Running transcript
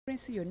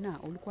Ensi yonna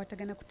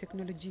olukwatagana ku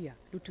tekinologiya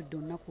lutudde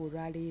olunaku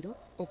olwaleero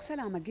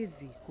okusala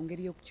amagezi ku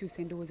ngeri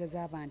y'okukyusa endowooza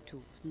z'abantu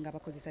nga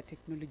bakozesa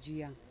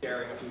tekinologiya.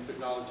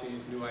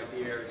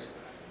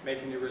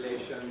 Making new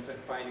relations and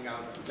finding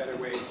out better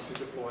ways to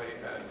deploy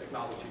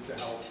technology to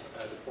help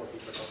the poor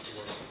people across the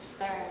world.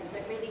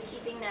 But really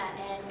keeping that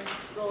end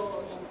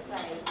goal in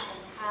sight,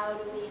 and how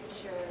do we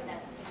ensure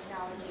that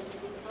technology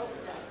really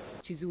helps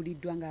us?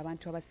 Kizuuliddwa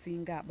ng'abantu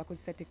abasinga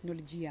bakozesa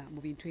tekinologiya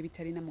mu bintu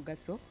ebitalina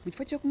mugaso mu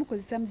kifo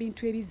ky'okumukozesa mu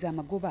bintu ebizza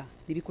amagoba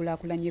ne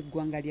bikulaakulanya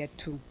eggwanga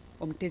lyattu.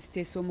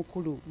 Omuteesiteesi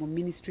omukulu mu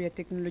Minisitule ya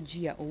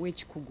Tekinologiya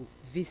ow'ekikugu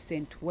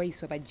Vincent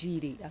Waiswa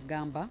Bajire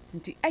agamba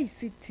nti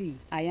ICT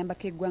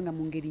ayambako eggwanga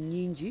mu ngeri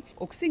nnyingi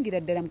okusingira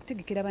ddala mu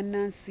kutegekera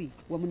bannansi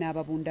wamu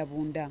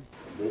n'ababundabunda.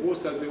 Bw'oba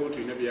osazeewo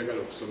tulina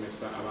byeyagala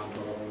okusomesa abantu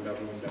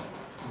ababundabunda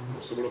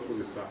osobola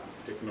okukozesa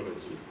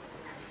tekinologi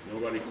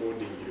n'oba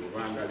recordingire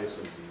obanga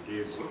lessons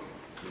ng'ezo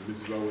ne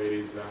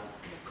muzibaweereza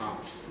mu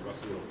camps ne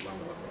basobola okuba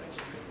nga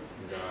bakolaki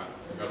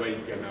nga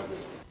bayiga nabo.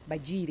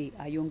 Bajire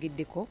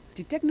ayongeddeko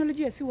nti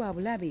tekinologiya si wa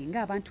bulabe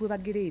ng'abantu we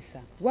bagereesa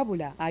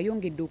wabula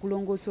ayongedde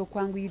okulongoosa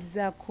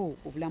okwanguyirizaako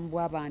obulamu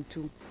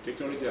bw'abantu.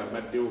 Tekinologiya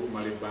amaddewo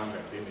okumala ebbanga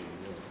ddene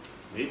nnyo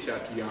naye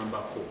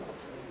kyatuyambako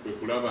kwe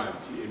kulaba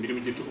nti emirimu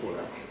gye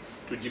tukola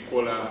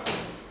tugikola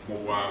mu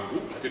bwangu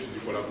ate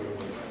tugikola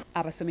bulungi.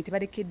 Abasomi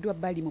tebalekeddwa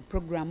bbali mu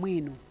pulogulaamu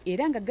eno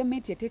era nga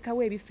gavumenti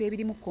yateekawo ebifo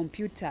ebirimu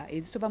kompyuta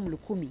ezisoba mu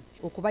 1,000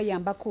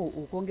 okubayambako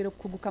okwongera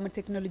okukuguka mu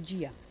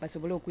tekinologiya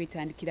basobole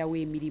okwetandikirawo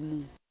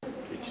emirimu.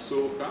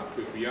 Ekisooka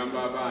kwe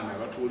kuyamba abaana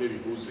abatuula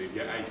ebibuuzo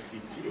ebya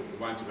ICT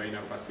okuba nti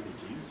balina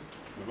facilities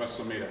mwe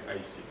basomera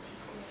ICT.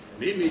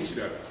 Naye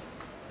n'ekirala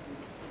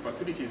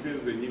facilities ezo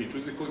zennyini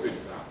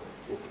tuzikozesa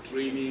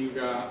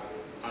okutraininga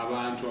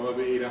abantu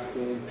ababeera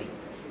kumpi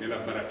ne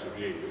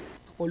laboratory eyo.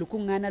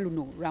 Olukuŋŋaana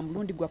luno lwa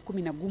mulundi gwa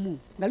 11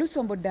 nga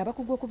lusombodde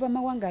abakugu okuva mu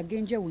mawanga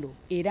ag'enjawulo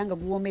era nga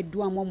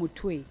guwoomeddwamu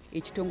omutwe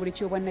ekitongole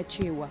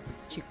ky'obwannakyewa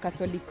ki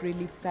Catholic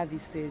Relief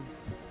Services.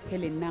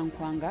 Helen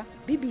Nankwanga,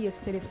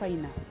 BBS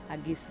Terefayina,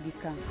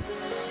 ageesigika.